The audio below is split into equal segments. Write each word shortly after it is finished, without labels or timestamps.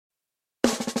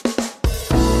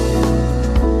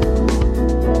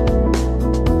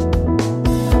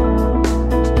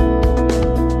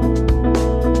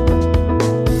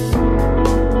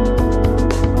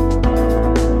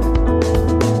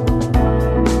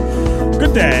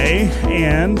Good day,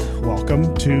 and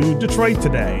welcome to Detroit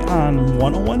Today on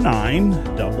 1019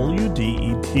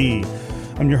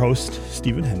 WDET. I'm your host,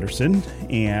 Stephen Henderson,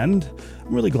 and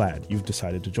I'm really glad you've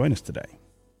decided to join us today.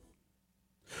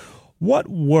 What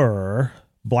were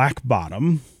Black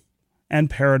Bottom and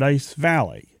Paradise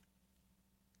Valley?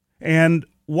 And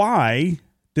why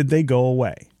did they go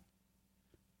away?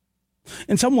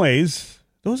 In some ways,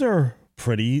 those are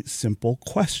pretty simple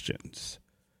questions.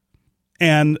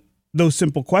 And those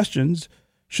simple questions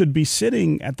should be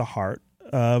sitting at the heart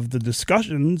of the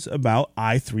discussions about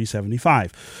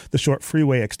I-375, the short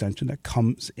freeway extension that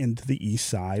comes into the east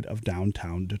side of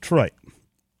downtown Detroit.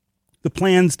 The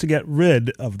plans to get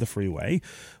rid of the freeway,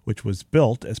 which was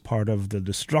built as part of the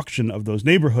destruction of those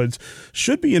neighborhoods,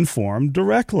 should be informed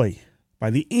directly by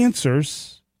the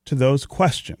answers to those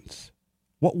questions.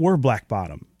 What were Black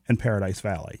Bottom and Paradise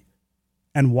Valley?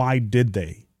 And why did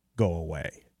they go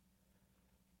away?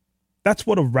 That's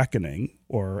what a reckoning,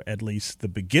 or at least the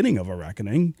beginning of a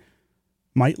reckoning,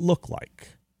 might look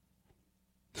like.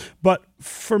 But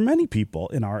for many people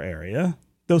in our area,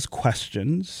 those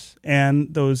questions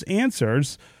and those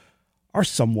answers are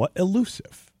somewhat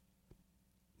elusive.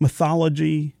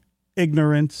 Mythology,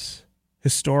 ignorance,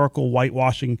 historical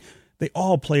whitewashing, they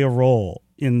all play a role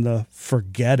in the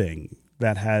forgetting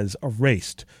that has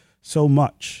erased so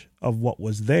much of what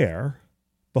was there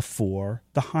before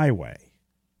the highway.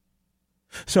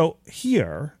 So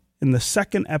here, in the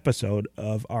second episode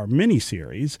of our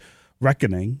mini-series,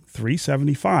 Reckoning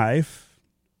 375,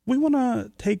 we want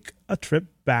to take a trip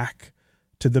back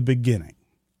to the beginning.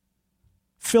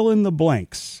 Fill in the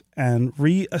blanks and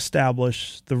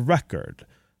re-establish the record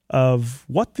of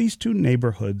what these two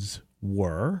neighborhoods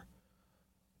were,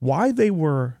 why they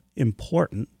were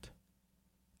important,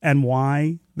 and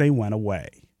why they went away.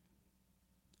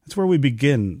 That's where we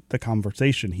begin the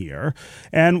conversation here,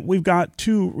 and we've got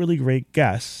two really great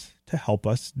guests to help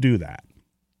us do that.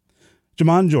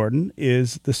 Jamon Jordan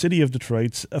is the City of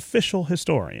Detroit's official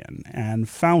historian and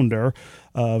founder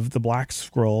of the Black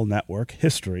Scroll Network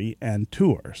History and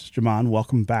Tours. Jamon,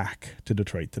 welcome back to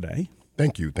Detroit Today.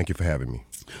 Thank you. Thank you for having me.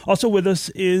 Also with us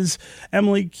is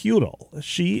Emily Kutil.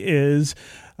 She is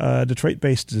a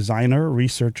Detroit-based designer,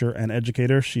 researcher, and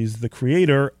educator. She's the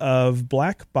creator of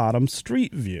Black Bottom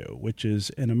Street View, which is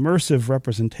an immersive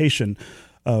representation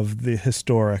of the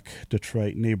historic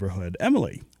Detroit neighborhood.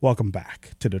 Emily, welcome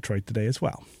back to Detroit Today as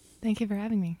well. Thank you for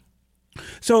having me.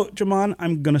 So, Jamon,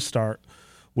 I'm going to start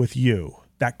with you.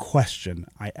 That question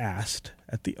I asked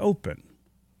at the open.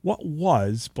 What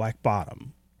was Black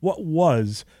Bottom? What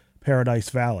was Paradise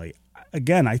Valley?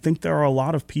 Again, I think there are a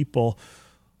lot of people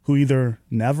who either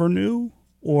never knew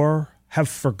or have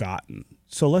forgotten.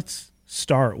 So let's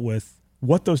start with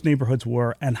what those neighborhoods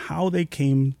were and how they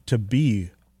came to be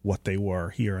what they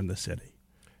were here in the city.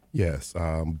 Yes,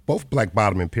 both Black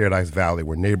Bottom and Paradise Valley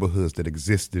were neighborhoods that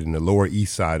existed in the Lower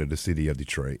East Side of the city of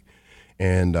Detroit.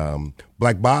 And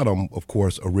Black Bottom, of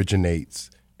course, originates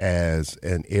as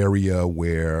an area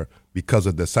where, because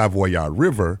of the Savoyard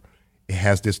River, it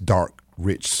has this dark,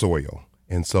 rich soil.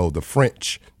 And so the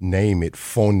French name it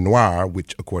Fond Noir,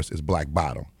 which, of course, is Black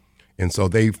Bottom. And so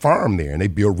they farm there, and they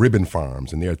build ribbon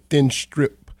farms, and they're thin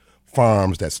strip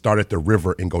farms that start at the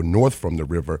river and go north from the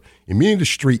river. And many of the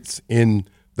streets in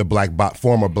the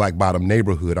former Black Bottom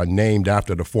neighborhood are named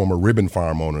after the former ribbon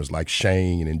farm owners like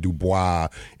Shane and Dubois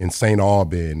and St.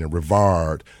 Aubin and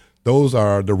Rivard. Those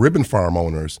are the ribbon farm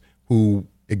owners who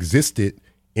existed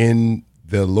in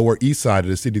the Lower East Side of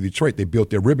the city of Detroit. They built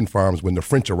their ribbon farms when the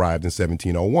French arrived in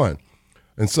 1701.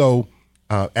 And so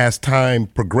as time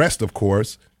progressed, of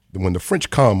course, when the French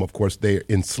come, of course, they're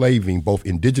enslaving both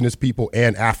indigenous people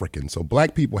and Africans. So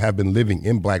black people have been living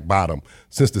in Black Bottom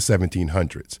since the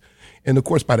 1700s. And of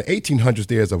course, by the 1800s,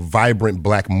 there's a vibrant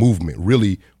black movement,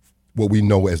 really what we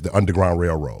know as the Underground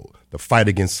Railroad, the fight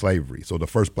against slavery. So the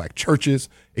first black churches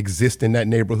exist in that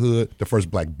neighborhood, the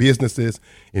first black businesses,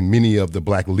 and many of the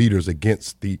black leaders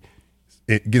against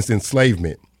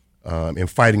enslavement and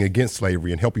fighting against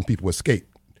slavery and helping people escape.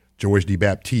 George D.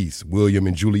 Baptiste, William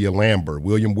and Julia Lambert,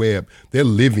 William Webb, they're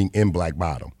living in Black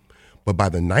Bottom. But by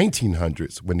the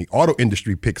 1900s, when the auto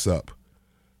industry picks up,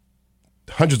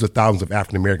 hundreds of thousands of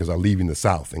African Americans are leaving the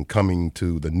South and coming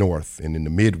to the North and in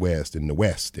the Midwest and the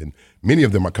West. And many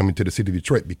of them are coming to the city of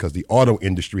Detroit because the auto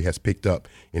industry has picked up.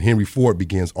 And Henry Ford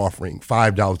begins offering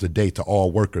 $5 a day to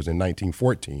all workers in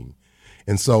 1914.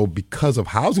 And so because of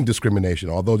housing discrimination,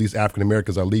 although these African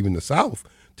Americans are leaving the South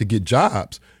to get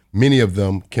jobs, many of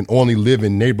them can only live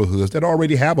in neighborhoods that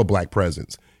already have a black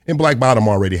presence. And Black Bottom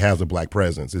already has a black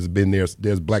presence. It's been there.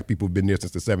 There's black people who've been there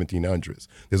since the 1700s.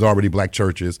 There's already black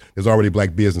churches. There's already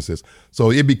black businesses. So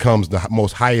it becomes the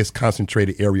most highest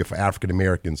concentrated area for African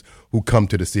Americans who come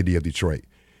to the city of Detroit.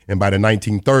 And by the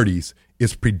 1930s,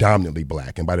 it's predominantly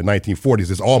black. And by the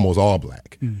 1940s, it's almost all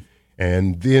black.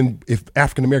 And then if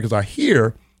African Americans are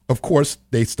here, of course,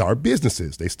 they start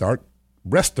businesses. They start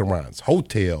restaurants,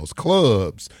 hotels,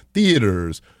 clubs,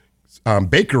 theaters,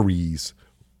 bakeries,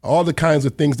 all the kinds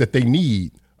of things that they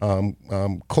need,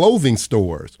 clothing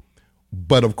stores.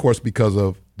 But of course, because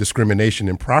of discrimination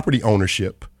in property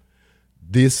ownership,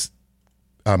 this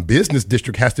business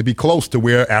district has to be close to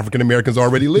where African Americans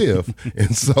already live.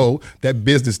 And so that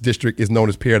business district is known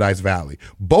as Paradise Valley.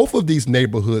 Both of these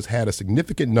neighborhoods had a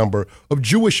significant number of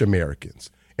Jewish Americans.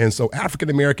 And so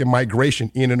African-American migration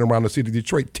in and around the city of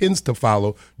Detroit tends to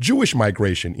follow Jewish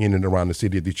migration in and around the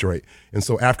city of Detroit. And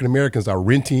so African-Americans are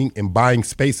renting and buying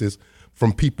spaces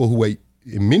from people who,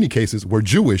 in many cases, were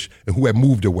Jewish and who had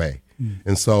moved away.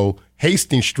 And so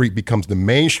Hastings Street becomes the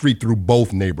main street through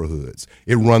both neighborhoods.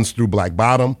 It runs through Black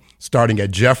Bottom, starting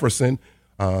at Jefferson.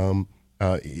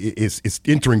 It's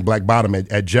entering Black Bottom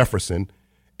at Jefferson,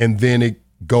 and then it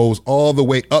goes all the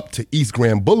way up to East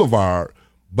Grand Boulevard.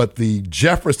 But the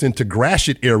Jefferson to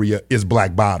Gratiot area is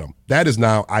Black Bottom. That is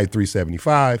now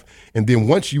I-375. And then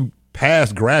once you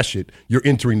pass Gratiot, you're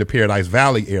entering the Paradise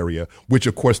Valley area, which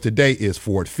of course today is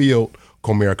Ford Field,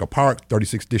 Comerica Park,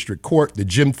 36th District Court, the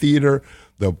Gym Theater,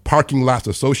 the parking lots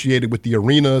associated with the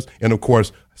arenas, and of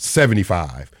course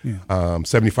 75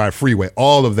 freeway.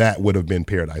 All of that would have been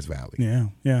Paradise Valley.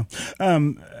 Yeah.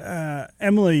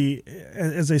 Emily,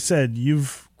 as I said,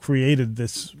 you've created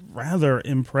this rather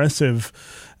impressive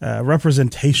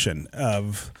representation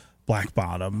of Black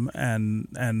Bottom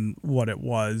and what it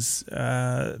was.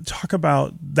 Talk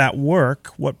about that work,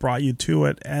 what brought you to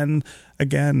it, and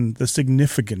again, the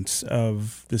significance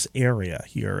of this area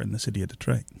here in the city of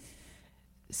Detroit.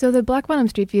 So the Black Bottom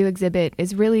Street View exhibit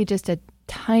is really just a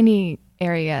tiny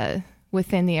area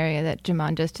within the area that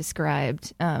Jamon just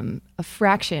described, a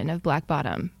fraction of Black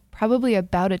Bottom, probably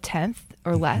about a tenth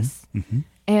or less.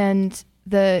 And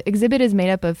the exhibit is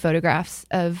made up of photographs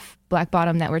of Black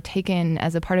Bottom that were taken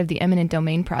as a part of the eminent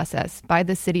domain process by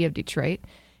the city of Detroit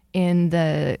in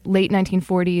the late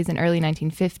 1940s and early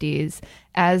 1950s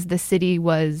as the city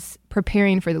was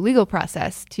preparing for the legal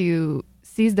process to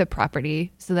seize the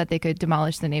property so that they could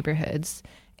demolish the neighborhoods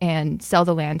and sell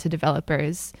the land to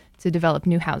developers to develop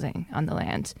new housing on the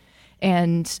land.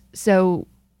 And so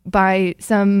by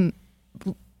some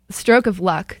stroke of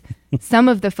luck, some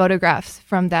of the photographs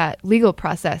from that legal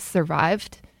process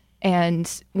survived.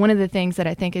 And one of the things that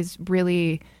I think is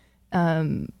really,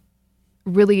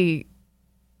 really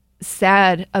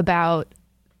sad about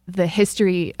the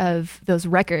history of those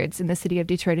records in the city of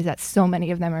Detroit is that so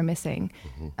many of them are missing.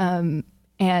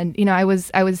 And, you know, I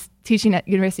was teaching at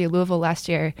University of Louisville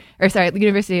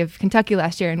University of Kentucky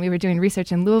last year, and we were doing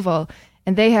research in Louisville.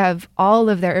 And they have all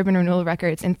of their urban renewal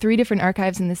records in 3 different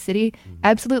archives in the city,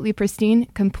 absolutely pristine,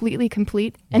 completely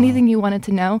complete. Wow. Anything you wanted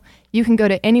to know, you can go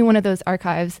to any one of those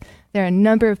archives. There are a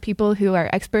number of people who are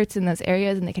experts in those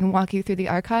areas, and they can walk you through the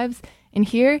archives. And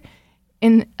here,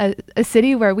 in a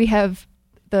city where we have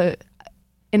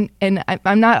and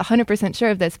I'm not 100% sure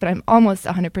of this, but I'm almost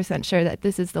 100% sure that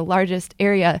this is the largest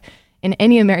area in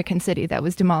any American city that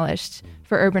was demolished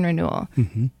for urban renewal.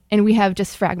 And we have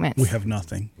just fragments. We have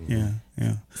nothing. Yeah.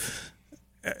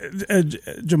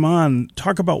 Jamon,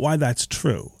 talk about why that's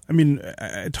true. I mean,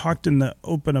 I talked in the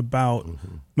open about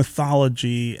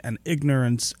mythology and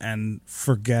ignorance and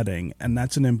forgetting, and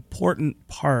that's an important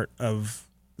part of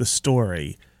the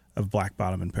story of Black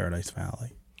Bottom and Paradise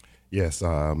Valley. Yes,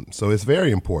 so it's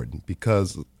very important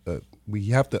because we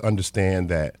have to understand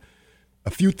that a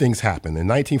few things happen. In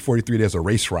 1943, there's a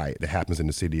race riot that happens in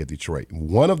the city of Detroit.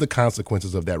 One of the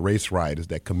consequences of that race riot is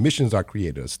that commissions are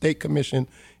created, a state commission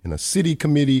and a city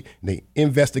committee, and they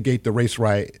investigate the race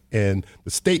riot, and the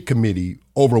state committee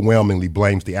overwhelmingly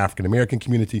blames the African-American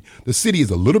community. The city is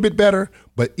a little bit better,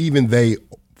 but even they,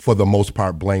 for the most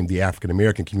part, blame the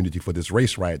African-American community for this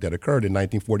race riot that occurred in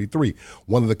 1943.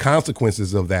 One of the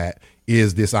consequences of that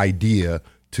is this idea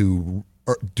to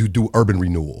do urban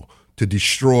renewal, to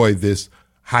destroy this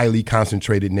highly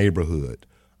concentrated neighborhood.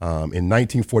 In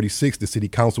 1946, the city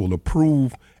council will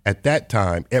approve, at that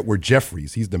time, Edward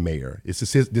Jeffries, he's the mayor. This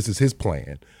is his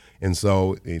plan. And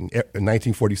so in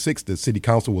 1946, the city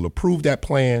council will approve that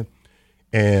plan.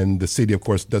 And the city, of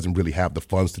course, doesn't really have the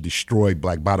funds to destroy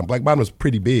Black Bottom. Black Bottom is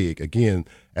pretty big. Again,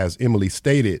 as Emily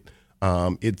stated,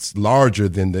 it's larger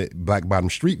than the Black Bottom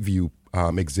Street View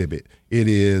exhibit. It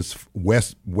is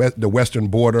the western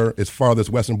border. Its farthest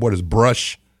western border is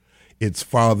Brush, its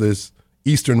farthest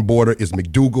eastern border is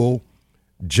McDougal.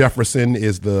 Jefferson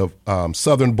is the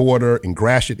southern border, and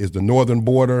Gratiot is the northern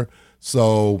border.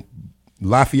 So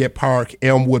Lafayette Park,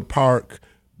 Elmwood Park,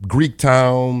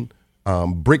 Greektown,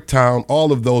 Bricktown,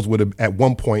 all of those would have at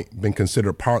one point been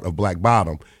considered part of Black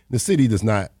Bottom. The city does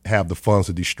not have the funds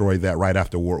to destroy that right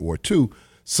after World War II.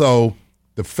 So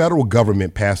the federal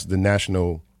government passed the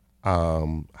National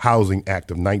Housing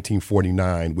Act of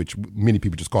 1949, which many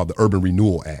people just call the Urban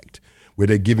Renewal Act, where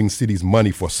they're giving cities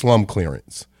money for slum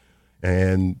clearance.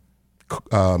 And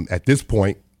at this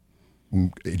point,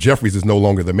 Jeffries is no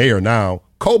longer the mayor now.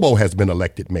 Cobo has been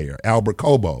elected mayor, Albert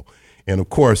Cobo. And of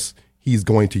course, he's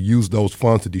going to use those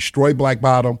funds to destroy Black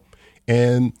Bottom.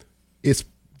 And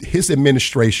his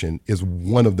administration is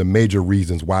one of the major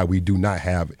reasons why we do not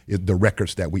have the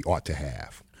records that we ought to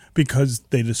have. Because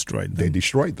they destroyed them. They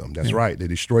destroyed them. That's right. They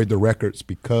destroyed the records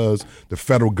because the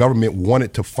federal government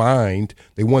wanted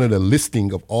they wanted a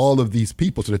listing of all of these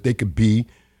people so that they could be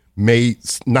made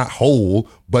not whole,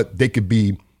 but they could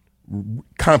be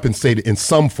compensated in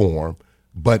some form.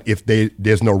 But if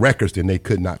there's no records, then they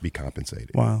could not be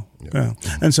compensated. Wow. Yeah.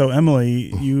 And so,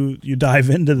 Emily, you dive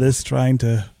into this trying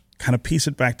to kind of piece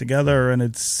it back together, and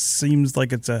it seems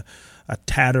like it's a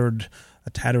tattered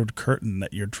curtain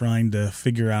that you're trying to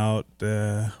figure out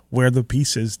where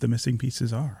the missing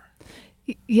pieces are.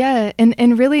 Yeah,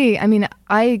 and really, I mean,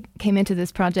 I came into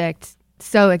this project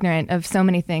so ignorant of so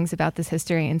many things about this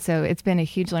history, and so it's been a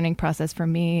huge learning process for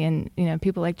me. And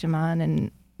people like Jamon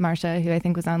and Marcia, who I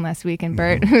think was on last week, and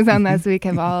Bert, who was on last week,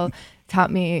 have all taught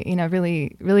me,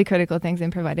 really, really critical things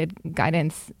and provided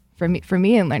guidance for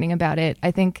me in learning about it.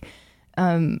 I think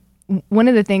one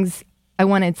of the things I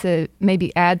wanted to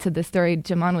maybe add to the story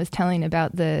Jamon was telling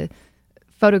about the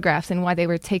photographs and why they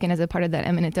were taken as a part of that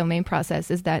eminent domain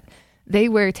process is that they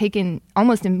were taken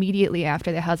almost immediately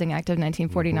after the Housing Act of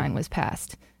 1949 was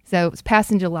passed. So it was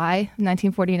passed in July of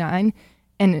 1949,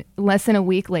 and less than a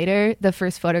week later, the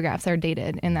first photographs are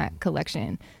dated in that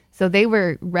collection. So they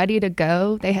were ready to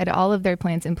go. They had all of their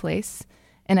plans in place.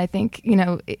 And I think,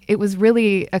 it was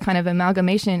really a kind of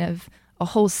amalgamation of a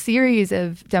whole series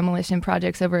of demolition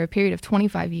projects over a period of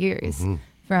 25 years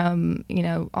from,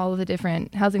 all of the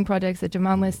different housing projects that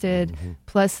Jamon listed,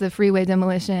 plus the freeway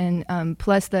demolition,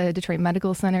 plus the Detroit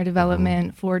Medical Center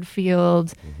development, Ford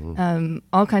Field,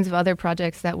 all kinds of other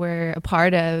projects that were a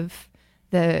part of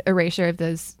the erasure of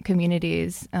those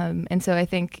communities. And so I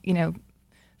think,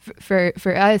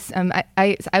 for us,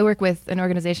 I work with an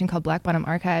organization called Black Bottom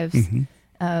Archives,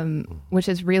 which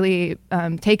has really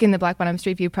taken the Black Bottom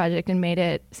Street View project and made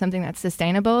it something that's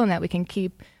sustainable and that we can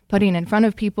keep putting in front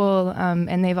of people.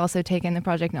 And they've also taken the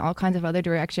project in all kinds of other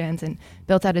directions and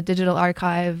built out a digital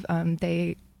archive.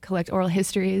 They collect oral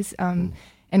histories. And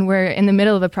we're in the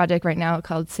middle of a project right now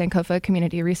called Sankofa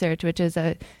Community Research, which is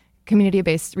a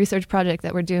community-based research project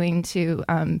that we're doing to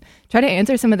try to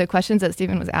answer some of the questions that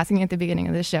Stephen was asking at the beginning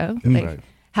of the show.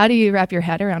 How do you wrap your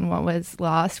head around what was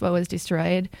lost, what was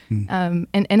destroyed?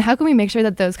 And how can we make sure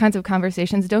that those kinds of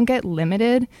conversations don't get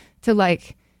limited to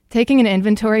taking an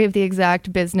inventory of the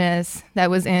exact business that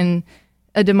was in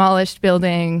a demolished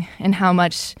building and how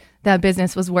much that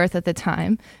business was worth at the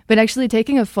time, but actually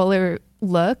taking a fuller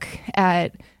look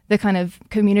at the kind of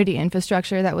community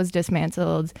infrastructure that was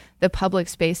dismantled, the public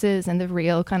spaces, and the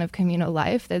real kind of communal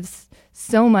life that's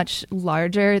so much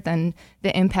larger than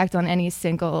the impact on any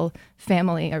single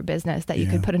family or business that you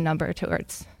could put a number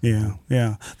towards. Yeah.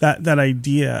 That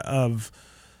idea of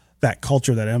that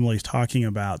culture that Emily's talking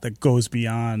about that goes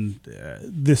beyond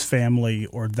this family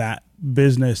or that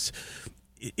business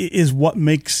is what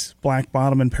makes Black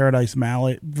Bottom and Paradise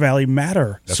Valley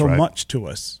matter much to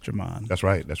us, Jamon. That's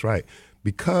right.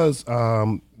 Because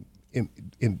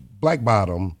in Black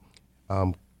Bottom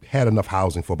had enough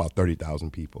housing for about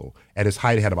 30,000 people. At its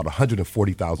height, it had about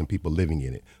 140,000 people living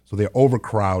in it. So they're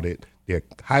overcrowded. They're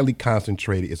highly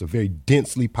concentrated. It's a very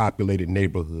densely populated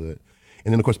neighborhood.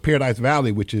 And then, of course, Paradise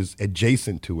Valley, which is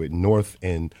adjacent to it, north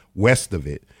and west of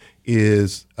it,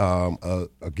 is,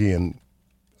 again,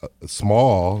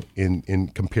 small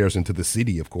in comparison to the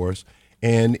city, of course.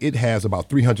 And it has about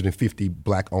 350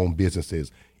 Black-owned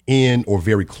businesses in or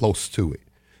very close to it.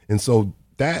 And so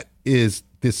that is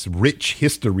this rich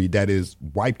history that is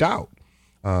wiped out.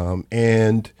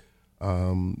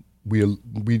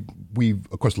 We've,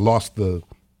 of course, lost the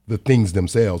things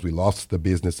themselves. We lost the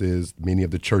businesses, many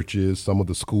of the churches, some of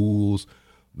the schools,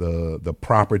 the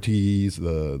properties,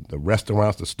 the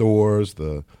restaurants, the stores,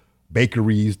 the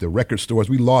bakeries, the record stores.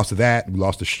 We lost that. We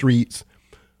lost the streets.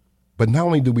 But not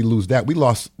only did we lose that, we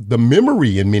lost the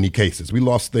memory in many cases. We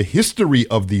lost the history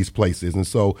of these places. And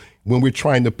so when we're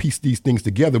trying to piece these things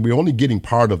together, we're only getting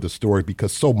part of the story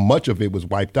because so much of it was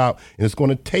wiped out. And it's going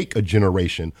to take a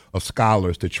generation of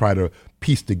scholars to try to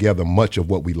piece together much of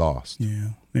what we lost.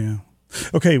 Yeah.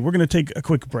 Okay, we're going to take a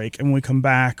quick break, and when we come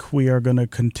back, we are going to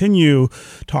continue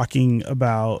talking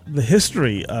about the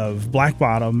history of Black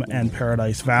Bottom and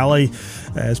Paradise Valley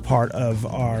as part of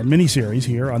our mini-series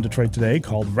here on Detroit Today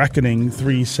called Reckoning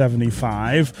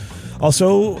 375.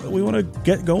 Also, we want to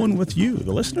get going with you,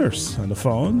 the listeners, on the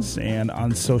phones and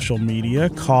on social media.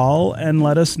 Call and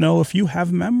let us know if you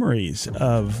have memories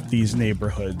of these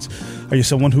neighborhoods. Are you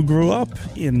someone who grew up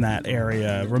in that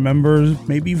area? Remember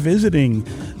maybe visiting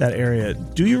that area?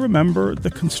 Do you remember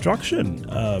the construction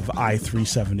of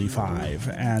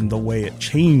I-375 and the way it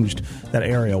changed that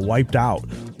area, wiped out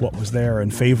what was there in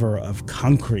favor of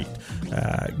concrete?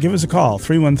 Give us a call.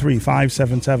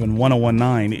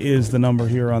 313-577-1019 is the number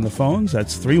here on the phones.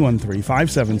 That's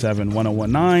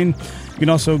 313-577-1019. You can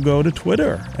also go to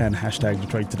Twitter and hashtag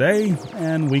Detroit Today,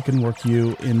 and we can work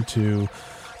you into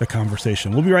the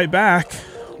conversation. We'll be right back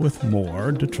with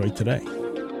more Detroit Today.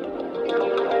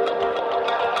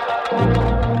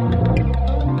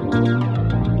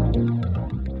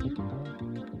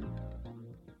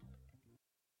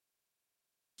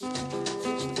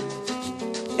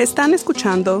 Están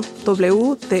escuchando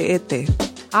WDET.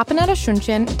 Apnara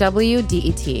Shunchin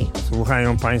WDET.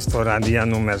 Słuchają Państwo radia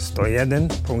numer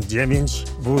 101.9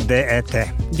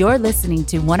 WDET. You're listening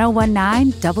to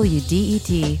 1019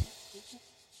 WDET.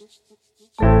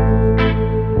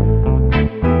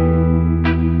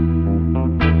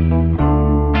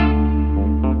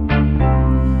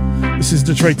 This is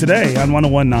Detroit Today on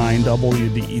 1019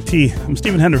 WDET. I'm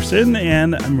Stephen Henderson,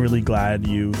 and I'm really glad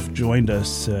you've joined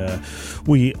us.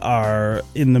 We are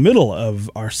in the middle of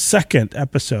our second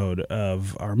episode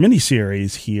of our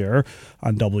mini-series here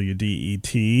on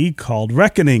WDET called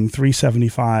Reckoning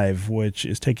 375, which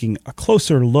is taking a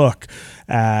closer look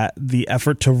at the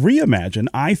effort to reimagine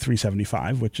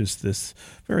I-375, which is this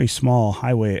very small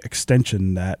highway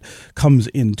extension that comes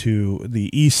into the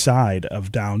east side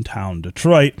of downtown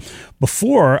Detroit.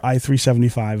 Before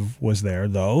I-375 was there,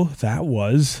 though, that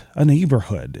was a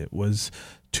neighborhood. It was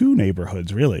two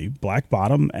neighborhoods, really, Black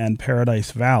Bottom and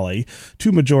Paradise Valley,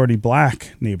 two majority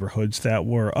black neighborhoods that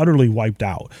were utterly wiped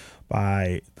out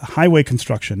by the highway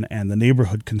construction and the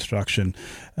neighborhood construction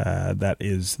that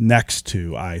is next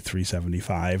to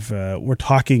I-375. We're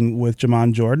talking with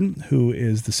Jamon Jordan, who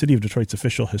is the City of Detroit's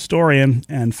official historian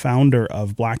and founder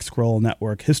of Black Scroll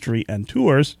Network History and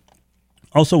Tours.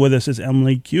 Also with us is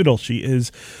Emily Kutil. She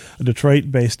is a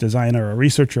Detroit-based designer, a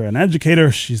researcher, and educator.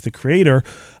 She's the creator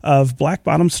of Black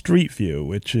Bottom Street View,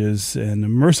 which is an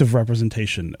immersive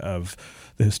representation of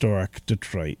the historic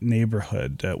Detroit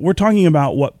neighborhood. We're talking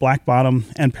about what Black Bottom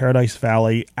and Paradise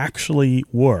Valley actually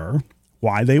were,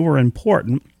 why they were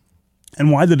important,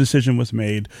 and why the decision was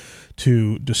made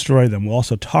to destroy them. We'll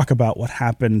also talk about what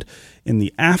happened in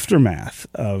the aftermath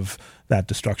of that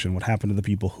destruction, what happened to the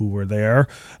people who were there,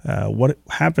 what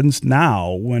happens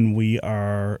now when we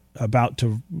are about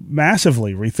to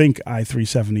massively rethink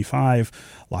I-375.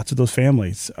 Lots of those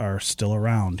families are still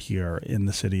around here in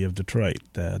the city of Detroit.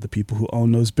 The people who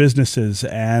own those businesses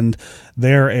and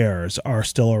their heirs are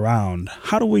still around.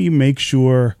 How do we make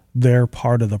sure they're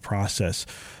part of the process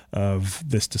of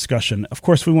this discussion? Of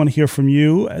course, we want to hear from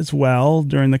you as well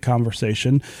during the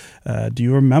conversation. Do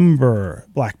you remember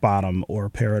Black Bottom or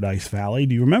Paradise Valley?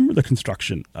 Do you remember the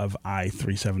construction of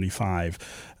I-375?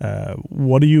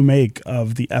 What do you make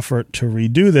of the effort to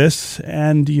redo this?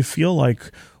 And do you feel like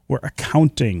we're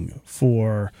accounting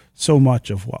for so much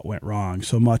of what went wrong,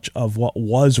 so much of what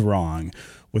was wrong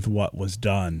with what was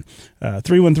done?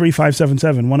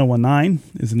 313-577-1019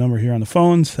 is the number here on the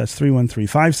phones. That's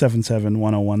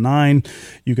 313-577-1019.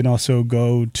 You can also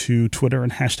go to Twitter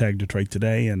and hashtag Detroit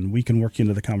Today, and we can work you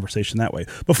into the conversation that way.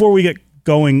 Before we get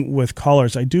going with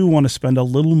callers, I do want to spend a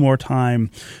little more time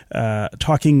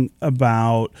talking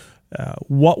about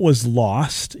what was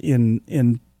lost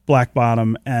in Black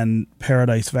Bottom and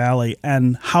Paradise Valley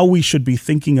and how we should be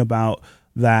thinking about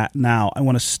that now. I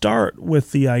want to start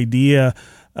with the idea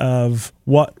of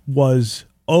what was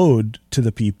owed to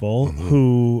the people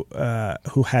who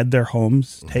had their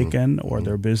homes taken or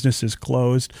their businesses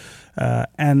closed,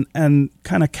 and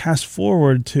kind of cast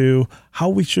forward to how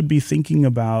we should be thinking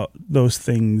about those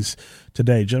things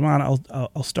today. Jamon,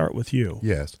 I'll start with you.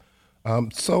 Yes.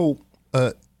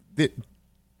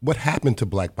 What happened to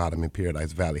Black Bottom and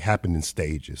Paradise Valley happened in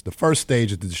stages. The first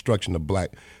stage is the destruction of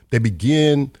They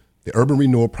begin the urban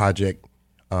renewal project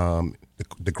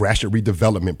The Gratiot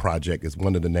Redevelopment Project is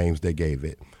one of the names they gave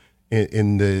it,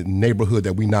 in the neighborhood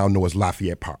that we now know as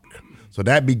Lafayette Park. So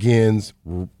that begins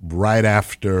right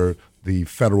after the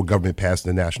federal government passed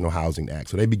the National Housing Act.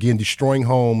 So they begin destroying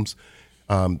homes,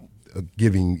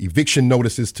 giving eviction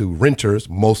notices to renters.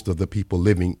 Most of the people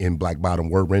living in Black Bottom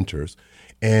were renters,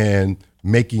 and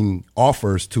making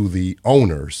offers to the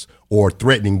owners or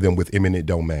threatening them with eminent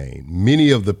domain.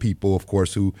 Many of the people, of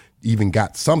course, who even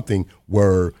got something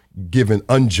were given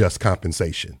unjust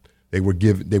compensation. They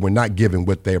were not given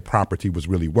what their property was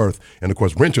really worth. And of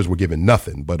course, renters were given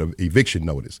nothing but an eviction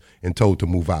notice and told to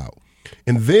move out.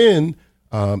 And then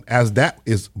as that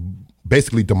is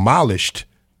basically demolished,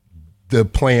 the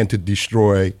plan to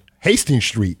destroy Hastings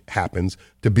Street happens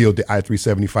to build the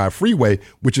I-375 freeway,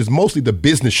 which is mostly the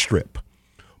business strip.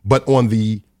 But on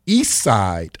the east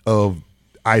side of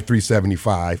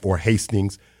I-375 or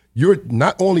Hastings,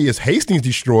 not only is Hastings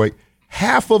destroyed,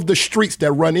 half of the streets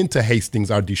that run into Hastings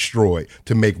are destroyed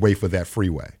to make way for that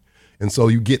freeway. And so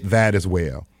you get that as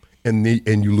well. And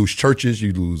you lose churches,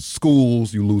 you lose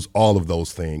schools, you lose all of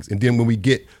those things. And then when we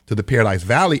get to the Paradise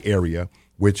Valley area,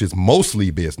 which is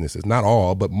mostly businesses, not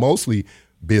all, but mostly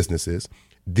businesses,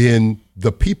 then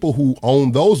the people who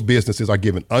own those businesses are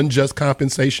given unjust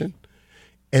compensation.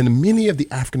 And many of the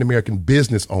African-American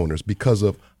business owners, because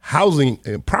of housing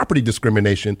and property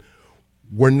discrimination,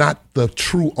 were not the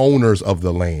true owners of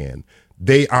the land.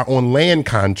 They are on land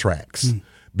contracts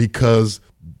because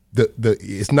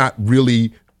it's not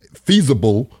really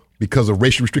feasible because of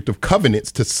racial restrictive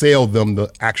covenants to sell them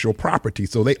the actual property.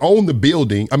 So they own the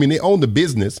building. I mean, they own the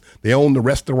business. They own the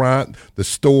restaurant, the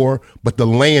store, but the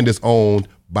land is owned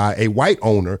by a white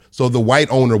owner. So the white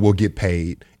owner will get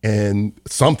paid and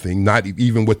something, not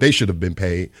even what they should have been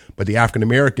paid, but the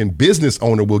African-American business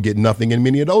owner will get nothing in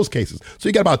many of those cases. So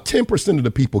you got about 10% of the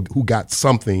people who got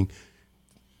something,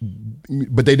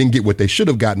 but they didn't get what they should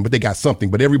have gotten, but they got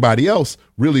something. But everybody else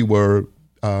really were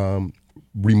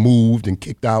removed and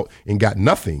kicked out and got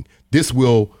nothing. This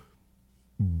will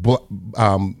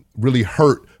really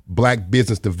hurt Black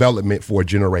business development for a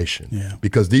generation,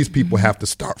 because these people have to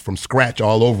start from scratch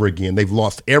all over again. They've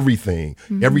lost everything,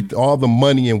 all the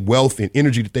money and wealth and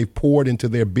energy that they've poured into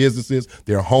their businesses,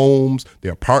 their homes,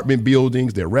 their apartment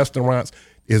buildings, their restaurants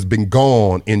has been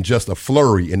gone in just a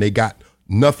flurry, and they got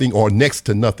nothing or next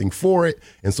to nothing for it.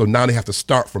 And so now they have to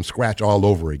start from scratch all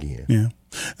over again. Yeah.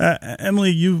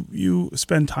 Emily, you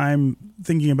spend time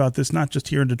thinking about this, not just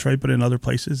here in Detroit, but in other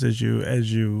places, as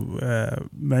you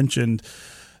mentioned.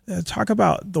 Talk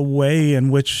about the way in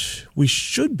which we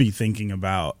should be thinking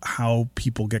about how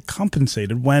people get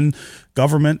compensated when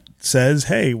government says,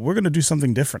 "Hey, we're going to do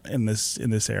something different in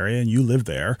this area," and you live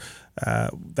there.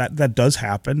 That does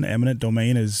happen. Eminent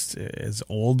domain is as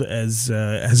old as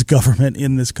government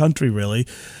in this country, really,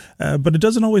 but it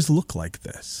doesn't always look like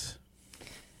this.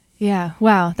 Yeah.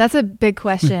 Wow. That's a big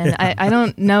question. I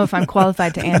don't know if I'm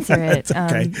qualified to answer it.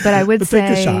 Okay. But I would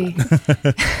say,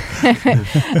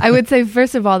 I would say,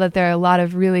 first of all, that there are a lot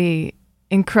of really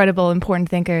incredible, important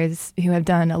thinkers who have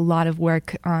done a lot of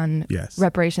work on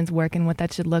reparations work and what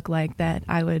that should look like that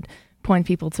I would point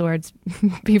people towards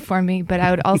before me. But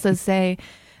I would also say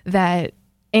that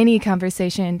any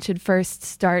conversation should first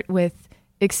start with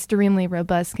extremely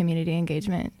robust community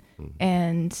engagement.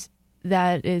 And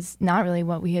that is not really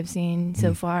what we have seen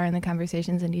so far in the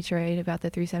conversations in Detroit about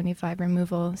the 375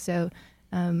 removal. So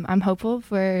I'm hopeful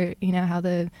for, how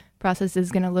the process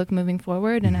is going to look moving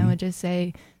forward. And I would just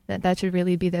say that should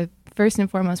really be the first and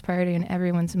foremost priority in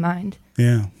everyone's mind.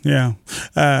 Yeah.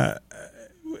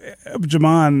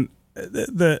 Jamon,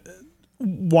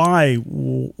 why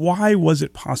was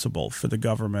it possible for the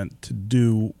government to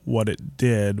do what it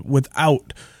did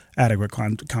without adequate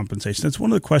compensation? That's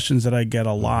one of the questions that I get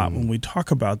a lot when we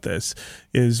talk about this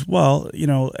is,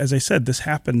 as I said, this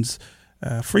happens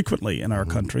frequently in our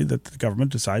country, that the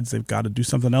government decides they've got to do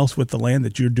something else with the land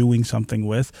that you're doing something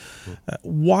with.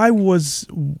 Why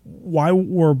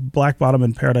were Black Bottom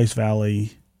and Paradise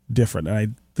Valley different? And I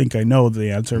think I know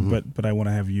the answer, but I want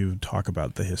to have you talk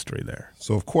about the history there.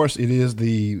 So, of course, it is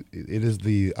the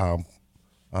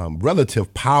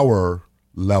relative power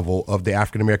level of the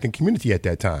African-American community at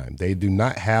that time. They do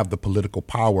not have the political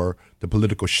power, the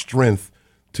political strength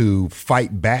to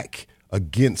fight back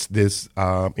against this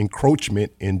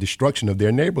encroachment and destruction of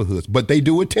their neighborhoods. But they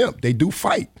do attempt, they do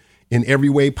fight in every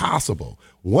way possible.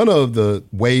 One of the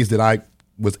ways that I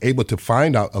was able to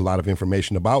find out a lot of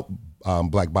information about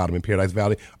Black Bottom and Paradise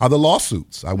Valley are the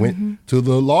lawsuits. I went to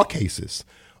the law cases,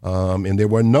 and there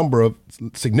were a number of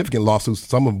significant lawsuits,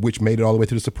 some of which made it all the way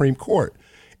to the Supreme Court.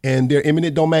 And they're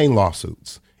eminent domain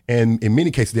lawsuits. And in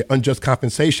many cases, they're unjust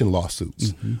compensation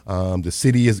lawsuits. The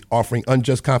city is offering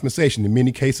unjust compensation. In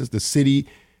many cases, the city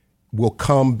will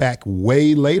come back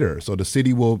way later. So the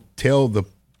city will tell the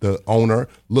owner,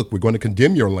 look, we're going to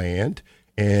condemn your land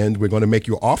and we're going to make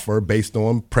you an offer based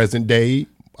on present day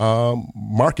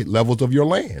market levels of your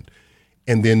land.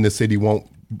 And then the city won't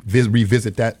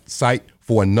revisit that site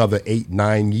for another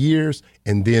 8-9 years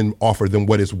and then offer them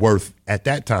what it's worth at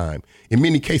that time. In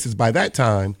many cases, by that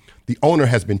time, the owner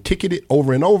has been ticketed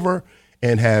over and over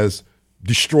and has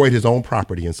destroyed his own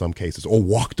property in some cases or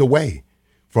walked away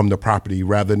from the property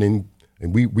rather than,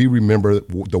 and we remember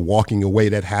the walking away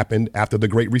that happened after the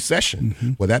Great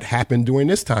Recession. Well, that happened during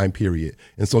this time period.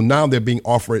 And so now they're being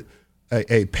offered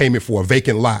a payment for a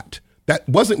vacant lot. That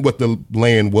wasn't what the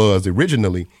land was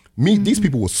originally. These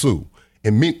people will sue.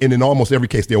 And in almost every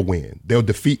case, they'll win. They'll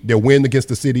win against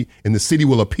the city, and the city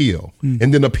will appeal,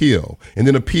 and then appeal, and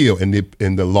then appeal, and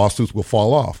the lawsuits will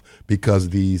fall off because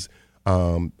these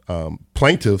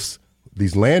plaintiffs,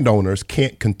 these landowners,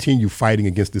 can't continue fighting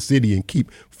against the city and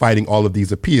keep fighting all of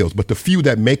these appeals. But the few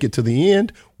that make it to the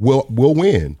end will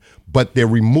win, but they're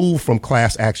removed from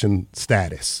class action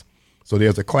status. So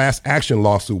there's a class action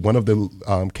lawsuit. One of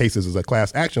the cases is a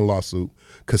class action lawsuit,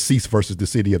 Cassis versus the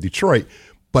city of Detroit,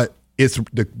 but it's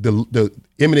the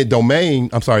eminent domain.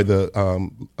 I'm sorry, the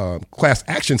class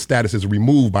action status is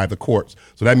removed by the courts.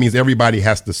 So that means everybody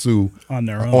has to sue on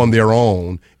their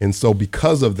own. And so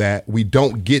because of that, we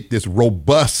don't get this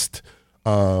robust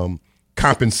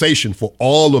compensation for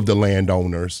all of the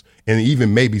landowners and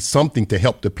even maybe something to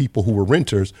help the people who were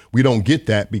renters. We don't get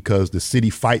that because the city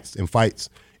fights and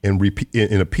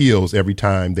appeals every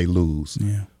time they lose.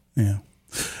 Yeah.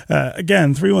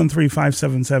 Again,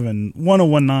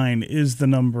 313-577-1019 is the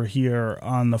number here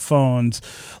on the phones.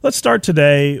 Let's start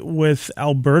today with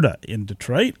Alberta in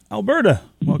Detroit. Alberta,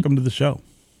 welcome to the show.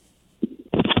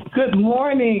 Good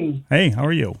morning. Hey, how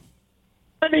are you?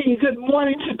 Good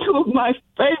morning to two of my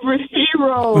favorite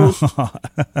heroes.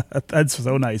 That's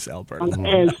so nice, Alberta.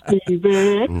 And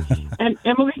Stephen. And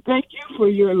Emily, thank you for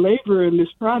your labor in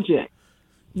this project.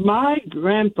 My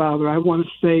grandfather, I want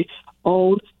to say,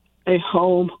 owned a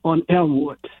home on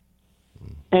Elmwood,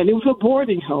 and it was a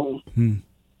boarding home.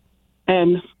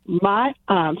 And my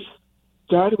aunt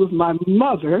started with my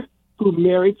mother, who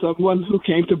married someone who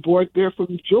came to board there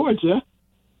from Georgia,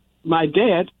 my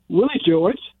dad, Willie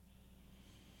George.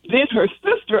 Then her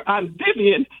sister, Aunt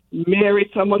Vivian, married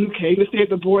someone who came to stay at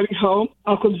the boarding home,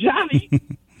 Uncle Johnny.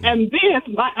 And then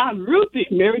my Aunt Ruthie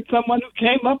married someone who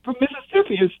came up from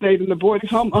Mississippi and stayed in the boarding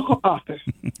home, Uncle Arthur.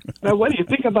 Now, what do you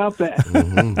think about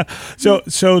that?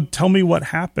 So tell me what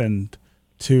happened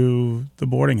to the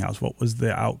boarding house. What was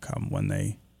the outcome when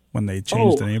they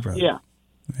changed the neighborhood? Yeah.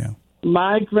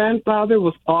 My grandfather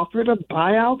was offered a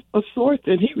buyout of sorts,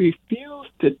 and he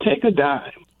refused to take a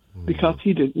dime because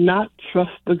he did not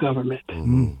trust the government.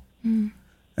 And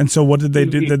so what did they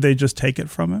do? Did they just take it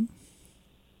from him?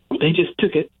 They just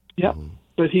took it. Yep.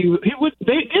 But they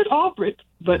did offer it,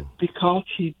 but because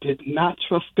he did not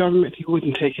trust government, he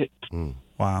wouldn't take it.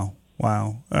 Wow.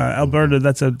 Alberta,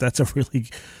 that's a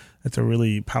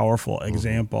really powerful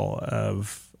example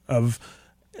of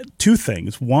two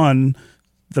things. One,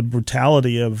 the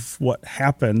brutality of what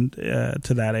happened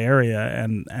to that area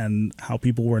and how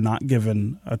people were not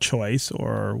given a choice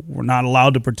or were not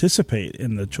allowed to participate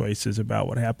in the choices about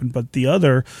what happened. But the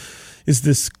other is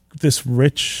this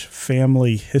rich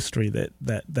family history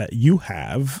that you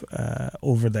have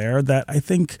over there that I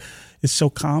think is so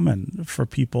common for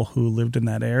people who lived in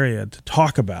that area to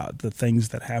talk about the things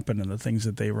that happened and the things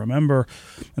that they remember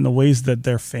and the ways that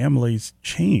their families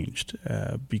changed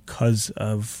because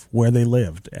of where they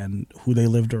lived and who they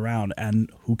lived around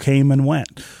and who came and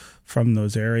went from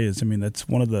those areas. I mean, that's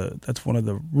one of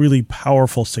the really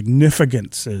powerful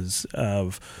significances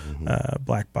of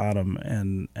Black Bottom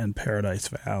and Paradise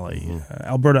Valley.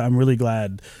 Alberta, I'm really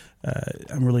glad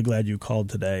you called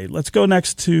today. Let's go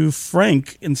next to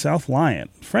Frank in South Lyon.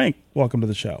 Frank, welcome to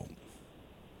the show.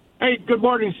 Hey, good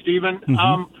morning, Stephen.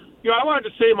 I wanted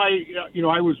to say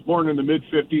I was born in the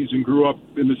mid-'50s and grew up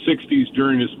in the '60s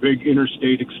during this big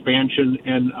interstate expansion,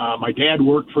 and my dad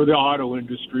worked for the auto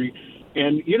industry.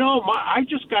 And, I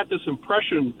just got this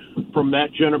impression from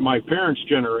my parents'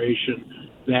 generation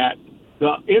that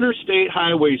the interstate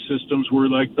highway systems were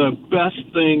like the best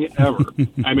thing ever.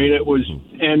 I mean, it was,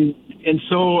 and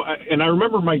I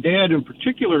remember my dad in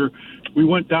particular, we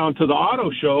went down to the auto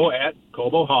show at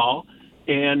Cobo Hall,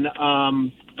 and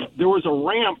there was a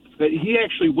ramp that he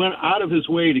actually went out of his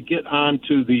way to get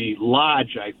onto the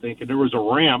lodge, I think, and there was a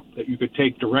ramp that you could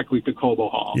take directly to Cobo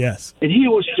Hall. Yes. And he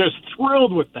was just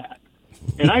thrilled with that.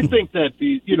 And I think that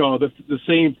the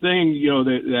same thing,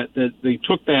 that they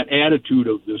took that attitude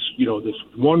of this, this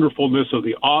wonderfulness of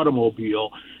the automobile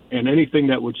and anything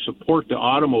that would support the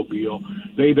automobile,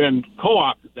 they then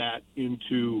co-opted that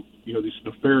into, these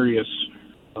nefarious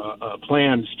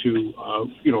plans to,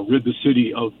 rid the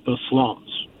city of the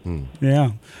slums.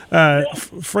 Yeah.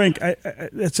 Frank,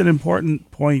 it's an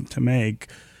important point to make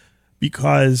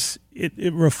because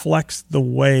it reflects the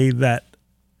way that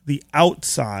the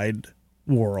outside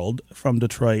world from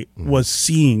Detroit was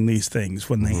seeing these things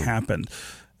when they happened.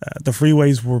 The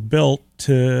freeways were built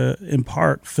to, in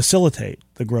part, facilitate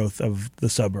the growth of the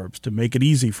suburbs, to make it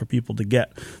easy for people to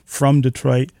get from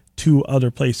Detroit to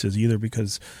other places, either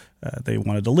because they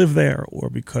wanted to live there or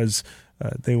because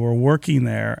they were working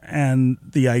there. And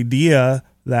the idea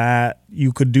that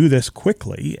you could do this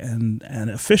quickly and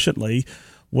efficiently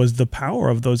was the power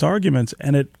of those arguments.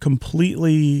 And it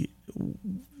completely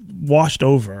washed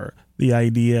over the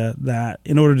idea that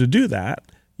in order to do that,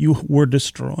 you were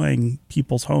destroying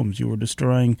people's homes. You were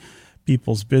destroying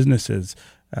people's businesses.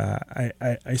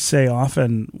 I say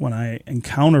often when I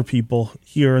encounter people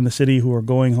here in the city who are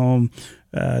going home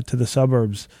to the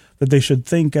suburbs that they should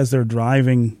think as they're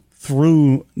driving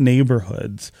through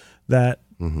neighborhoods that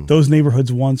those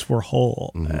neighborhoods once were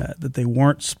whole, that they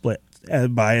weren't split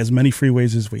by as many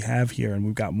freeways as we have here, and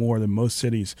we've got more than most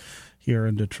cities here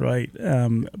in Detroit.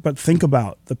 But think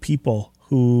about the people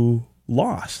who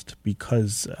lost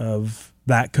because of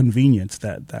that convenience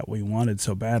that we wanted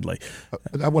so badly.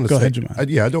 I want to say, Jamon.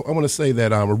 I want to say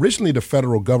that originally the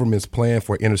federal government's plan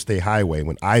for interstate highway,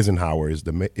 when Eisenhower is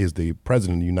the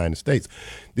president of the United States,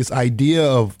 this idea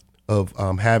of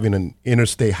having an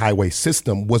interstate highway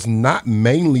system was not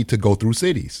mainly to go through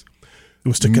cities. It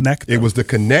was to connect them. It was to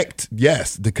connect,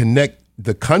 to connect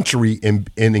the country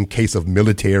in case of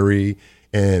military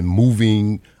and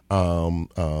moving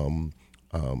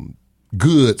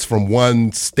goods from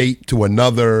one state to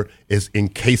another, is in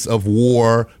case of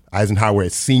war. Eisenhower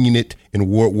had seen it in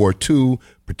World War II,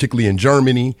 particularly in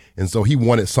Germany, and so he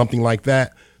wanted something like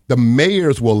that. The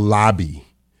mayors will lobby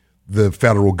the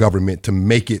federal government to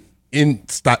make it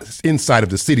inside of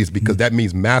the cities because that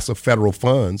means massive federal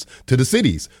funds to the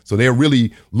cities. So they're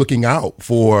really looking out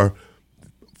for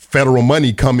federal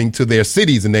money coming to their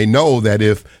cities, and they know that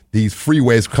if these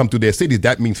freeways come to their cities,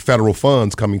 that means federal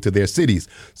funds coming to their cities.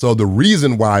 So the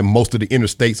reason why most of the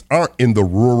interstates aren't in the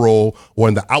rural or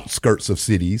in the outskirts of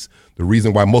cities, the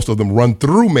reason why most of them run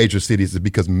through major cities is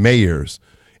because mayors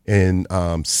and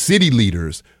city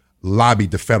leaders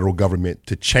lobbied the federal government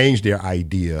to change their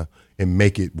idea and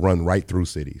make it run right through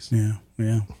cities.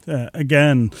 Yeah.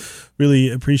 Again, really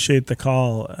appreciate the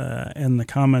call and the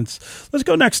comments. Let's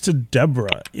go next to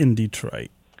Deborah in Detroit.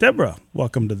 Deborah,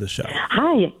 welcome to the show.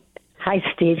 Hi,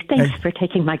 Steve. Thanks for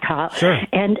taking my call. Sure.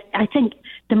 And I think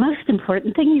the most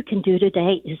important thing you can do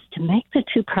today is to make the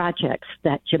two projects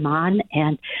that Jamon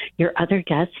and your other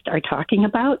guests are talking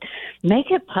about, make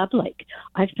it public.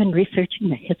 I've been researching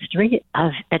the history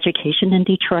of education in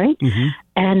Detroit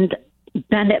and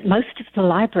been at most of the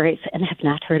libraries and have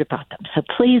not heard about them. So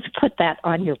please put that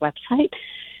on your website.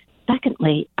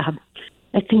 Secondly,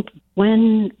 I think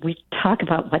when we talk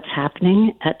about what's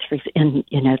happening in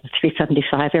the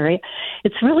 375 area,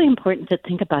 it's really important to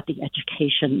think about the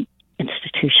education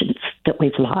institutions that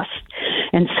we've lost.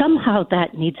 And somehow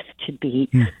that needs to be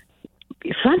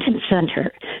front and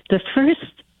center. The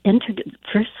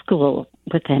first school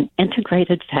with an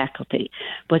integrated faculty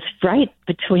was right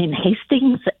between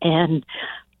Hastings and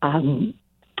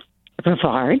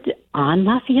Brevard on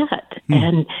Lafayette.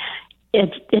 And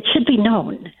it should be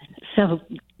known. So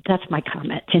that's my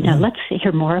comment. Let's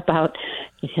hear more about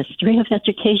the history of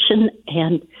education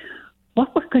and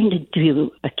what we're going to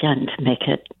do, again, to make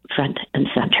it front and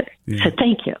center. Yeah. So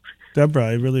thank you. Deborah,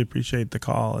 I really appreciate the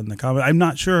call and the comment. I'm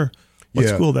not sure what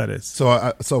school that is.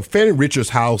 So Fannie Richards'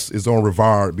 house is on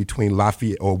Brevard between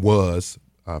Lafayette, or was.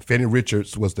 Fannie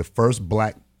Richards was the first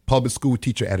black public school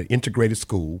teacher at an integrated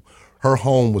school. Her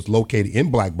home was located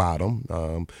in Black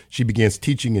Bottom. She begins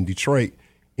teaching in Detroit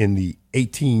in the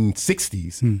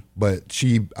 1860s, but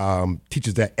she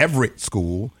teaches at Everett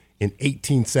School in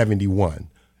 1871.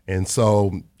 And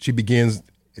so she begins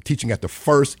teaching at the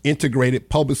first integrated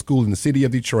public school in the city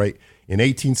of Detroit in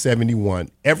 1871.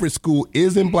 Everett School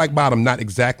is in Black Bottom, not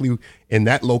exactly in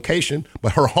that location,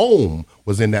 but her home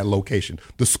was in that location.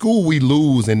 The school we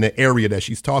lose in the area that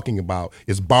she's talking about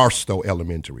is Barstow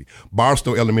Elementary.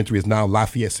 Barstow Elementary is now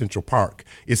Lafayette Central Park.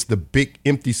 It's the big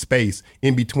empty space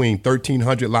in between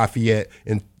 1300 Lafayette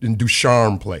and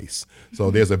Ducharme Place. So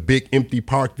there's a big empty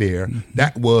park there.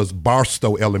 That was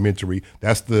Barstow Elementary.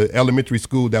 That's the elementary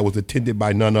school that was attended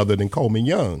by none other than Coleman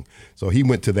Young. So he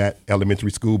went to that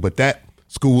elementary school, but that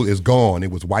school is gone.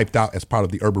 It was wiped out as part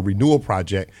of the urban renewal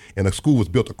project, and a school was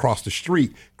built across the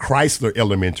street, Chrysler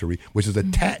Elementary, which is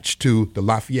attached to the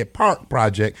Lafayette Park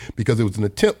project because it was an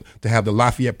attempt to have the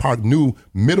Lafayette Park new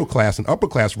middle class and upper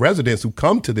class residents who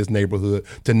come to this neighborhood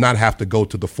to not have to go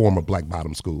to the former Black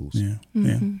Bottom schools. Yeah.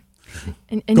 And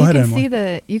Go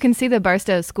ahead, you can see the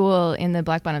Barstow School in the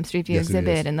Black Bottom Street View Yes, it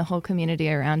exhibit is. and the whole community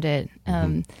around it.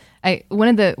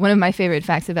 One of my favorite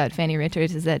facts about Fannie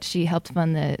Richards is that she helped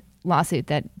fund the lawsuit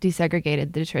that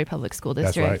desegregated the Detroit Public School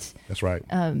District. That's right.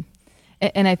 And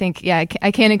I think, I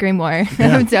can't agree more.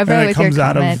 Yeah. I'm definitely with your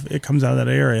comment. It comes out of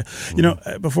that area. You know,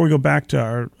 before we go back to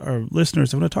our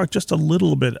listeners, I want to talk just a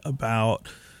little bit about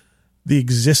the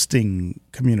existing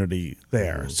community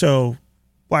there. So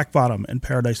Black Bottom and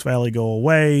Paradise Valley go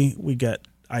away. We get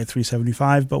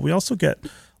I-375, but we also get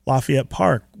Lafayette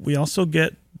Park. We also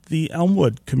get the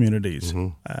Elmwood communities,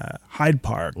 Hyde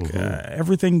Park,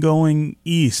 everything going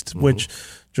east, which,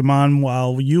 Jamon,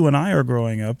 while you and I are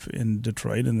growing up in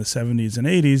Detroit in the 70s and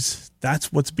 80s,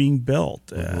 that's what's being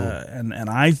built. And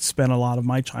I spent a lot of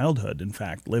my childhood, in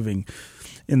fact, living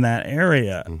in that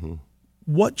area.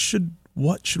 What should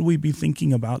we be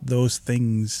thinking about those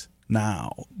things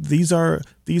now? These are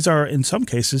in some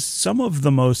cases some of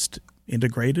the most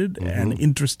integrated and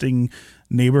interesting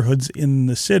neighborhoods in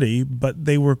the city, but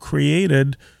they were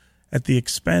created at the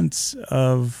expense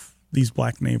of these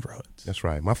black neighborhoods. That's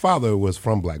right. My father was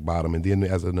from Black Bottom, and then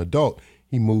as an adult,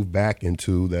 he moved back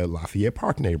into the Lafayette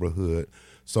Park neighborhood.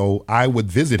 So I would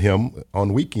visit him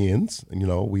on weekends. You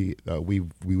know, we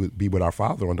would be with our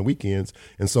father on the weekends,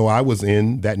 and so I was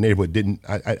in that neighborhood.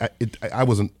 I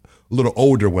was a little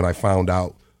older when I found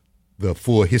out the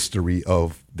full history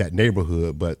of that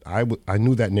neighborhood, but I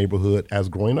knew that neighborhood as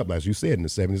growing up, as you said, in the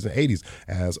 70s and 80s,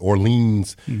 as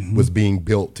Orleans was being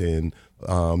built and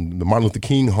the Martin Luther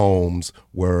King homes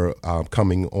were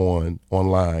coming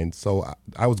online. So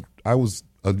I was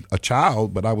a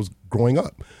child, but I was growing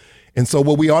up. And so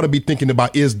what we ought to be thinking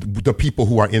about is the people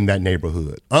who are in that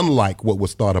neighborhood, unlike what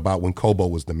was thought about when Cobo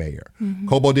was the mayor.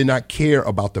 Cobo did not care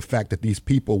about the fact that these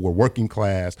people were working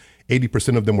class.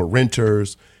 80% of them were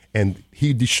renters. And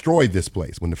he destroyed this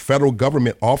place. When the federal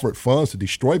government offered funds to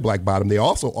destroy Black Bottom, they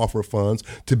also offered funds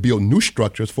to build new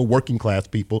structures for working class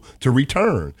people to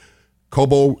return.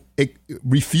 Cobo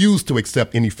refused to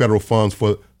accept any federal funds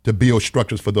to build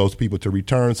structures for those people to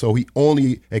return, so he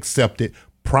only accepted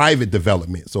private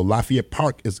development. So Lafayette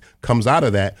Park comes out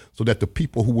of that so that the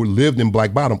people who lived in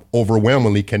Black Bottom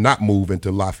overwhelmingly cannot move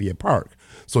into Lafayette Park.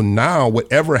 So now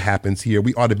whatever happens here,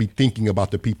 we ought to be thinking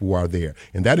about the people who are there.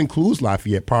 And that includes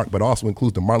Lafayette Park, but also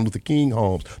includes the Martin Luther King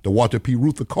homes, the Walter P.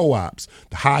 Reuther co-ops,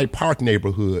 the Hyde Park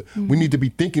neighborhood. We need to be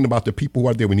thinking about the people who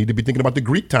are there. We need to be thinking about the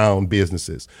Greektown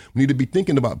businesses. We need to be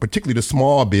thinking about particularly the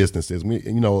small businesses.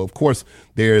 Of course,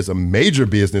 there's a major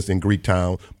business in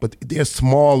Greektown, but there's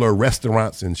smaller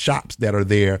restaurants and shops that are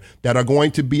there that are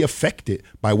going to be affected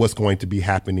by what's going to be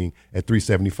happening at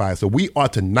 375. So we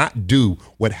ought to not do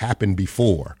what happened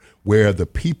before, where the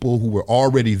people who were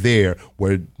already there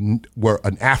were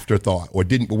an afterthought or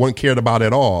weren't cared about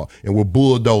at all and were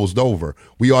bulldozed over.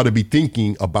 We ought to be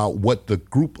thinking about what the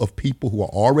group of people who are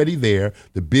already there,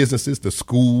 the businesses, the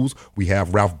schools. We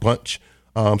have Ralph Bunch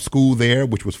School there,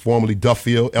 which was formerly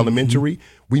Duffield Elementary.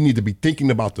 We need to be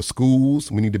thinking about the schools.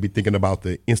 We need to be thinking about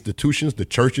the institutions, the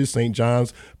churches, St.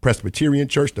 John's Presbyterian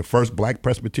Church, the first black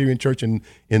Presbyterian church in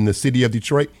the city of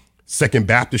Detroit. Second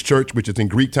Baptist Church, which is in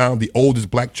Greektown, the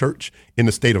oldest black church in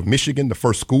the state of Michigan, the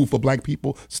first school for black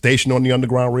people, stationed on the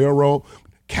Underground Railroad.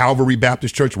 Calvary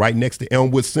Baptist Church right next to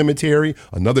Elmwood Cemetery,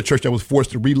 another church that was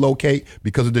forced to relocate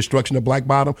because of destruction of Black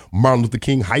Bottom. Martin Luther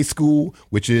King High School,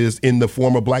 which is in the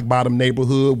former Black Bottom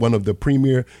neighborhood, one of the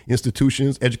premier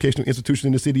institutions, educational institutions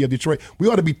in the city of Detroit. We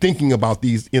ought to be thinking about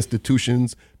these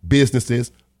institutions,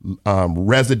 businesses,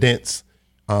 residents,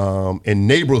 and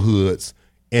neighborhoods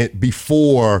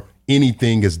before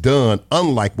anything is done,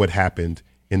 unlike what happened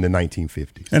in the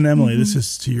 1950s. And Emily, this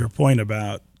is to your point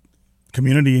about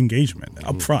community engagement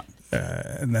up front,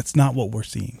 and that's not what we're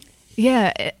seeing.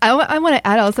 Yeah, I want to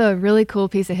add also a really cool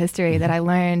piece of history that I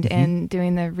learned in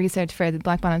doing the research for the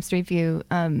Black Bottom Street View.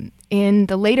 In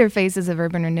the later phases of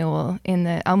urban renewal, in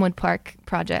the Elmwood Park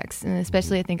projects, and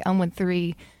especially I think Elmwood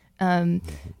 3,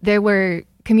 there were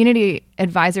community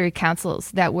advisory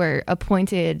councils that were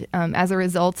appointed as a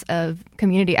result of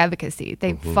community advocacy.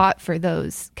 They fought for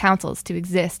those councils to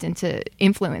exist and to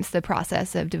influence the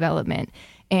process of development.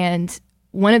 And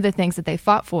one of the things that they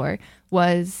fought for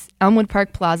was Elmwood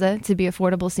Park Plaza to be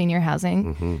affordable senior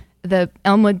housing, the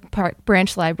Elmwood Park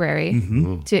Branch Library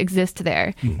to exist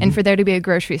there, and for there to be a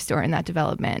grocery store in that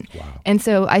development. Wow. And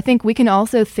so I think we can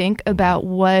also think about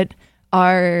what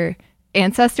our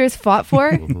ancestors fought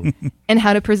for and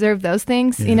how to preserve those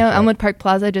things. Yeah, Elmwood Park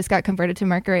Plaza just got converted to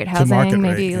market rate housing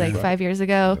maybe 5 years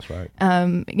ago. That's right.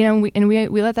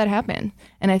 We let that happen.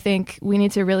 And I think we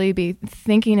need to really be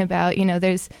thinking about,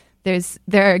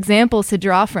 there are examples to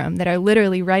draw from that are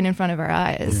literally right in front of our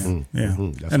eyes.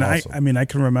 That's and awesome. I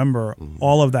can remember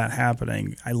all of that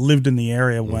happening. I lived in the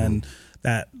area when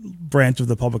that branch of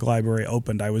the public library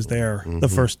opened. I was there the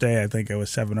first day. I think I was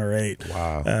 7 or 8.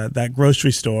 Wow. That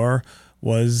grocery store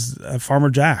was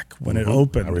Farmer Jack when it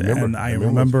opened. I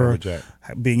remember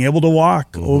being able to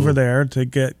walk over there to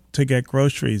get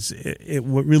groceries. It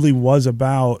really was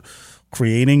about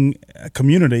creating a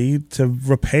community to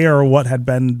repair what had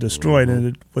been destroyed, and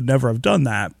it would never have done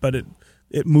that, but it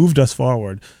moved us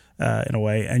forward in a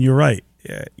way. And you're right.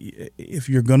 If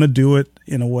you're going to do it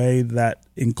in a way that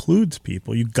includes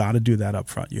people, you got to do that up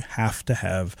front. You have to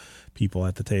have people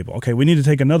at the table. Okay, we need to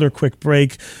take another quick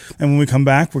break, and when we come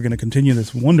back, we're going to continue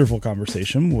this wonderful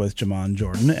conversation with Jamon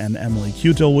Jordan and Emily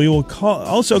Kutil. We will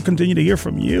also continue to hear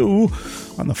from you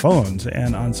on the phones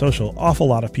and on social. Awful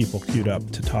lot of people queued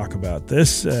up to talk about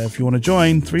this. If you want to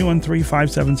join,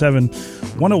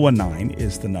 313-577-1019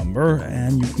 is the number,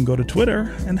 and you can go to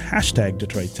Twitter and hashtag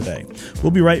Detroit Today.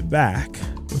 We'll be right back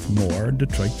with more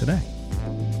Detroit Today.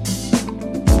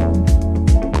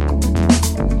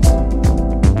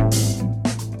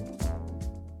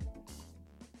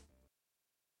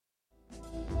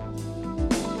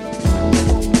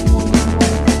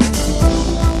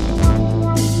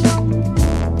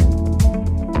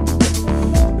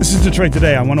 Detroit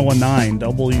Today on 101.9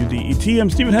 WDET. I'm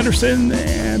Stephen Henderson,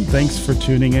 and thanks for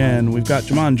tuning in. We've got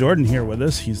Jamon Jordan here with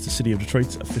us. He's the City of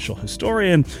Detroit's official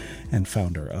historian and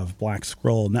founder of Black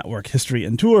Scroll Network History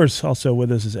and Tours. Also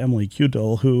with us is Emily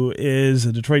Kutil, who is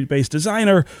a Detroit-based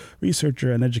designer,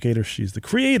 researcher, and educator. She's the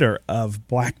creator of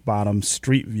Black Bottom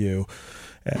Street View,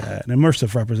 an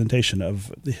immersive representation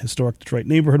of the historic Detroit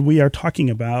neighborhood. We are talking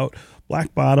about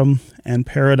Black Bottom and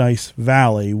Paradise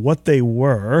Valley, what they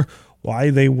were,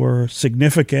 why they were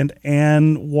significant,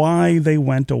 and why they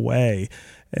went away,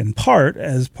 in part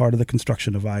as part of the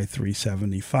construction of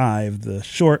I-375, the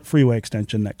short freeway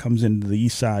extension that comes into the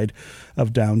east side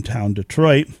of downtown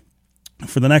Detroit.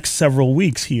 For the next several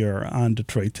weeks here on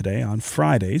Detroit Today, on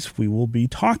Fridays, we will be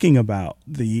talking about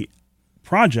the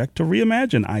project to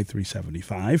reimagine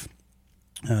I-375.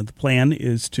 The plan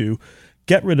is to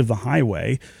get rid of the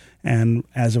highway and,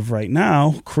 as of right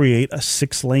now, create a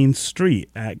 6-lane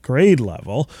street at grade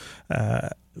level.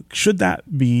 Should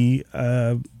that be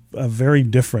a very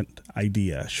different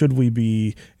idea? Should we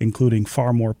be including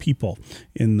far more people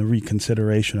in the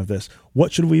reconsideration of this?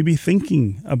 What should we be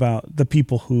thinking about the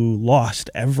people who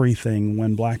lost everything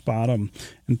when Black Bottom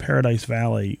and Paradise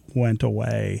Valley went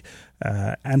away?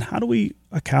 And how do we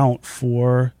account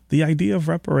for the idea of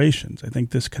reparations? I think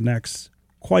this connects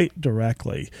quite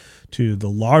directly to the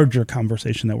larger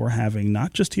conversation that we're having,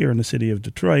 not just here in the city of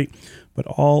Detroit, but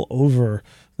all over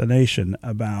the nation,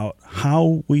 about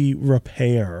how we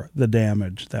repair the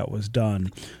damage that was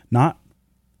done, not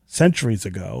centuries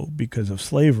ago because of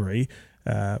slavery,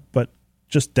 but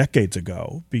just decades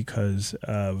ago because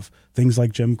of things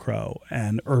like Jim Crow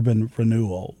and urban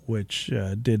renewal, which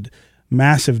did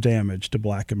massive damage to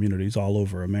Black communities all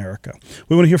over America.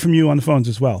 We want to hear from you on the phones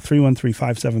as well.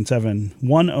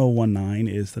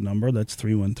 313-577-1019 is the number. That's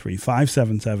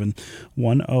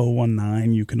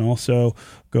 313-577-1019. You can also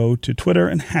go to Twitter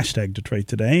and hashtag Detroit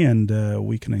Today, and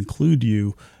we can include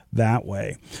you that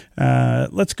way.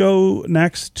 Let's go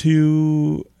next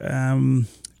to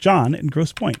John in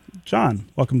Grosse Pointe. John,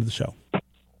 welcome to the show.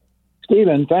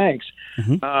 Stephen, thanks.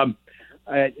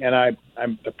 I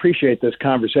appreciate this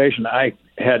conversation.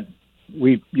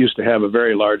 We used to have a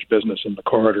very large business in the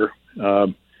corridor,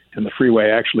 and the freeway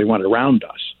actually went around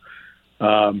us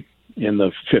in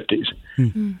the 50s.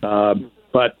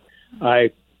 But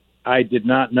I did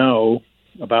not know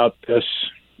about this,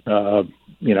 how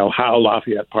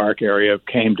Lafayette Park area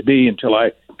came to be until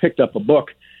I picked up a book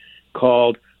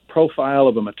called Profile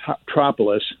of a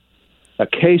Metropolis a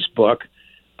case book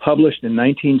published in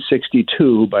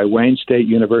 1962 by Wayne State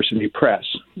University Press.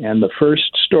 And the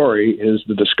first story is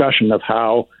the discussion of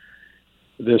how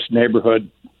this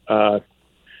neighborhood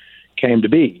came to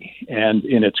be and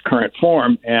in its current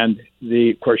form. And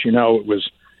of course, it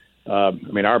was,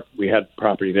 we had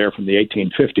property there from the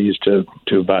 1850s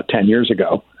to about 10 years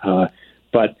ago.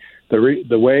 But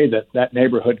the way that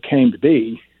neighborhood came to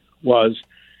be was,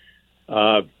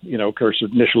 of course,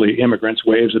 initially immigrants,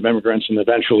 waves of immigrants, and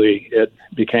eventually it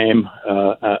became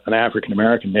an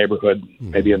African-American neighborhood,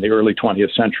 maybe in the early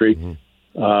 20th century,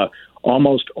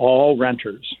 almost all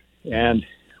renters. And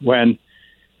when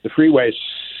the freeway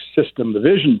system, the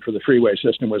vision for the freeway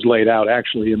system was laid out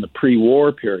actually in the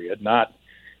pre-war period, not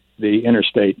the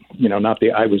interstate,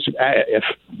 was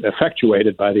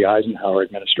effectuated by the Eisenhower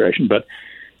administration, but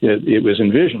it was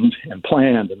envisioned and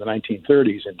planned in the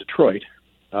 1930s in Detroit.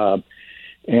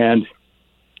 And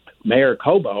Mayor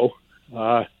Cobo,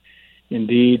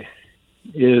 indeed,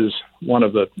 is one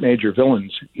of the major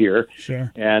villains here.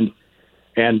 Sure. And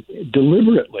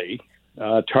deliberately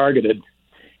targeted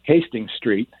Hastings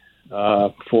Street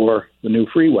for the new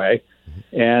freeway.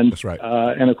 And that's right.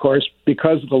 And of course,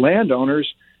 because the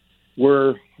landowners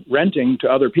were renting to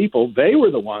other people, they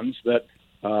were the ones that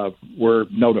were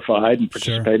notified and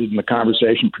participated in the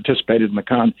conversation, participated in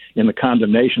the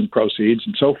condemnation proceeds,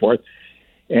 and so forth.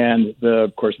 And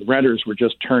of course, the renters were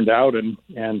just turned out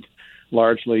and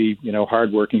largely,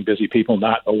 hardworking, busy people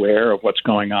not aware of what's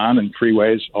going on. And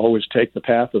freeways always take the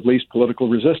path of least political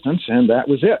resistance, and that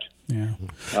was it. Yeah.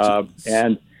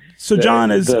 So John,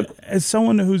 as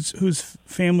someone whose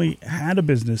family had a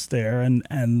business there and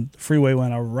the freeway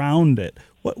went around it,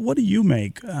 what do you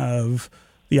make of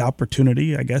the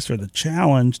opportunity, I guess, or the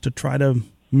challenge to try to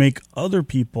make other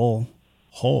people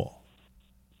whole?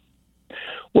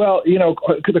 Well,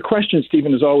 the question,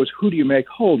 Stephen, is always, who do you make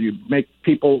whole? Do you make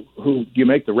do you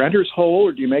make the renters whole,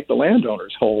 or do you make the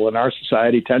landowners whole? And our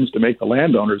society tends to make the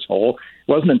landowners whole.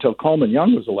 It wasn't until Coleman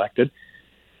Young was elected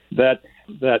that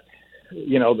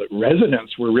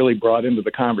residents were really brought into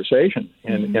the conversation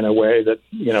in a way that,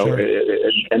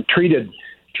 and treated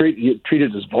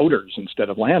as voters instead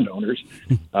of landowners.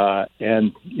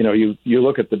 And you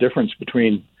look at the difference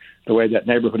between the way that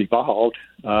neighborhood evolved,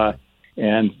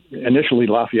 and initially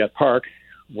Lafayette Park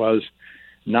was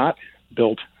not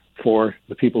built for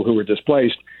the people who were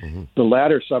displaced. The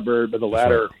latter suburb, or the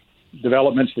latter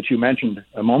developments that you mentioned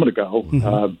a moment ago,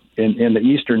 in the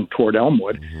eastern toward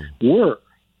Elmwood, were,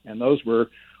 and those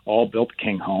were all built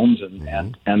King homes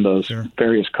and those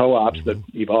various co-ops that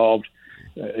evolved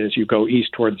as you go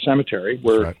east toward the cemetery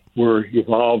were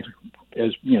evolved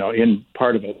as in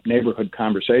part of a neighborhood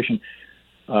conversation,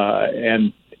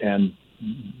 and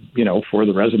for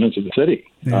the residents of the city.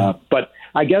 Yeah. But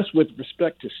I guess with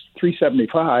respect to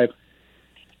 375,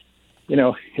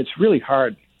 it's really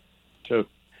hard to.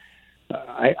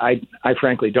 I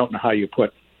frankly don't know how you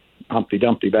put Humpty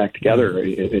Dumpty back together.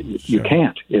 You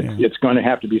can't. It's going to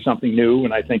have to be something new,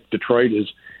 and I think Detroit is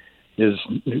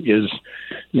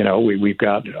we've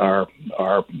got our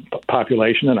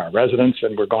population and our residents,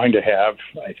 and we're going to have,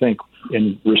 I think,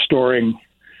 in restoring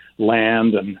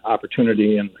land and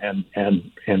opportunity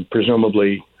and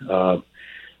presumably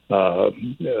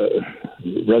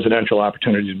residential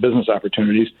opportunities, business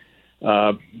opportunities.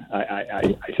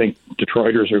 I think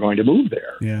Detroiters are going to move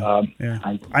there. I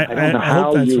don't know how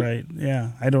hope that's right.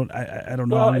 Yeah, I don't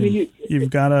know. Well,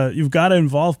 you've got to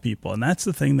involve people, and that's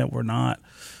the thing that we're not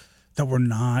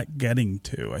getting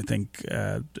to. I think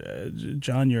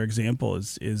John, your example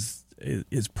is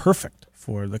perfect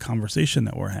for the conversation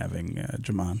that we're having,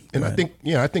 Jamon. And I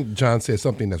think John said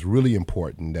something that's really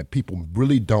important that people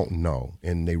really don't know,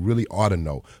 and they really ought to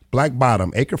know. Black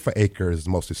Bottom, acre for acre, is the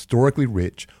most historically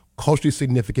rich, culturally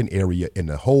significant area in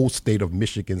the whole state of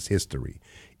Michigan's history.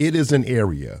 It is an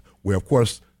area where, of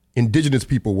course, indigenous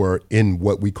people were in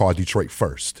what we call Detroit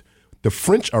first. The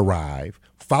French arrive,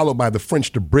 followed by the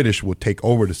French. The British will take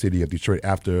over the city of Detroit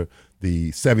after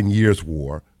the 7 Years'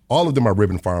 War. All of them are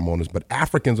ribbon farm owners, but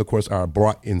Africans, of course, are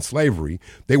brought in slavery.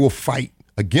 They will fight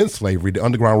against slavery. The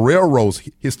Underground Railroad's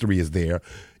history is there.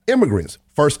 Immigrants,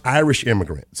 first Irish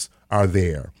immigrants, are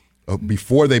there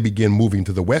before they begin moving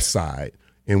to the west side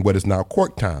in what is now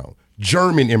Corktown.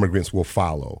 German immigrants will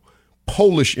follow.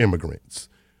 Polish immigrants,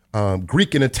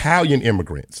 Greek and Italian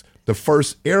immigrants, the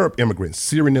first Arab immigrants,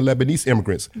 Syrian and Lebanese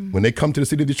immigrants. When they come to the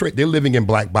city of Detroit, they're living in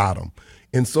Black Bottom.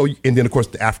 And then, of course,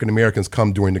 the African Americans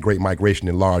come during the Great Migration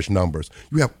in large numbers.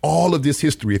 You have all of this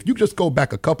history. If you just go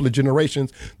back a couple of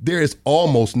generations, there is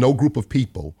almost no group of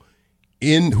people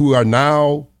who are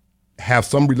now have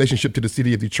some relationship to the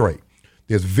city of Detroit.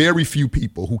 There's very few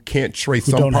people who can't trace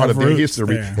some part of their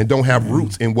history and don't have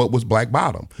roots in what was Black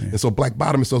Bottom. And so Black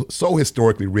Bottom is so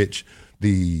historically rich.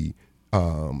 The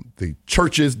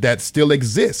churches that still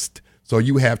exist. So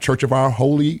you have Church of Our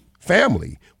Holy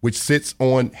Family, which sits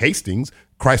on Hastings,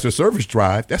 Chrysler Service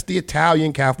Drive. That's the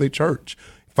Italian Catholic Church,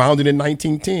 founded in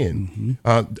 1910.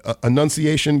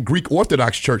 Annunciation Greek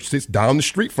Orthodox Church sits down the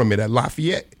street from it at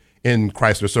Lafayette in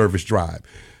Chrysler Service Drive.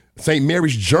 St.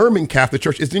 Mary's German Catholic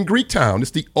Church is in Greektown.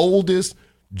 It's the oldest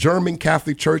German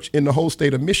Catholic Church in the whole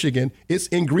state of Michigan. It's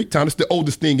in Greektown. It's the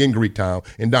oldest thing in Greektown.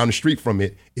 And down the street from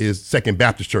it is Second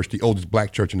Baptist Church, the oldest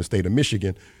black church in the state of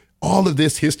Michigan. All of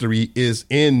this history is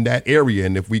in that area.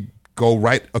 And if we go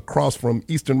right across from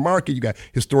Eastern Market, you got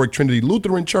Historic Trinity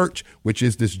Lutheran Church, which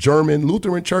is this German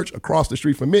Lutheran church. Across the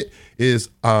street from it is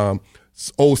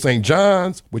Old St.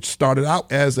 John's, which started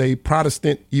out as a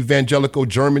Protestant evangelical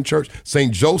German church.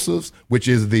 St. Joseph's, which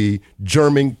is the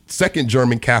second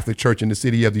German Catholic church in the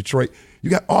city of Detroit. You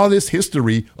got all this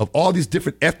history of all these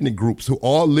different ethnic groups who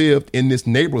all lived in this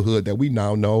neighborhood that we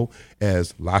now know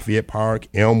as Lafayette Park,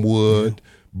 Elmwood,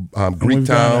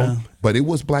 Greektown, but it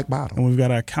was Black Bottom. And we've got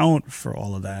to account for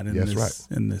all of that in this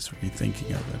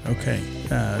rethinking of it. Okay.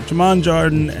 Jamon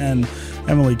Jordan and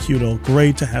Emily Kutil,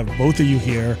 great to have both of you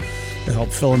here to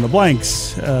help fill in the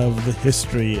blanks of the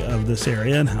history of this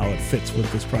area and how it fits with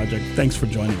this project. Thanks for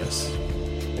joining us.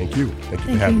 Thank you. Thank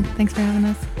you for having me. Thanks for having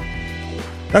us.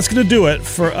 That's going to do it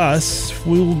for us.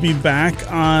 We will be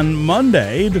back on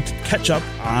Monday to catch up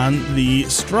on the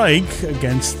strike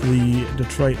against the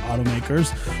Detroit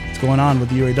automakers. What's going on with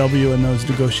the UAW and those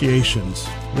negotiations.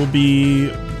 We'll be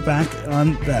back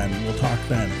on then. We'll talk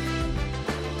then.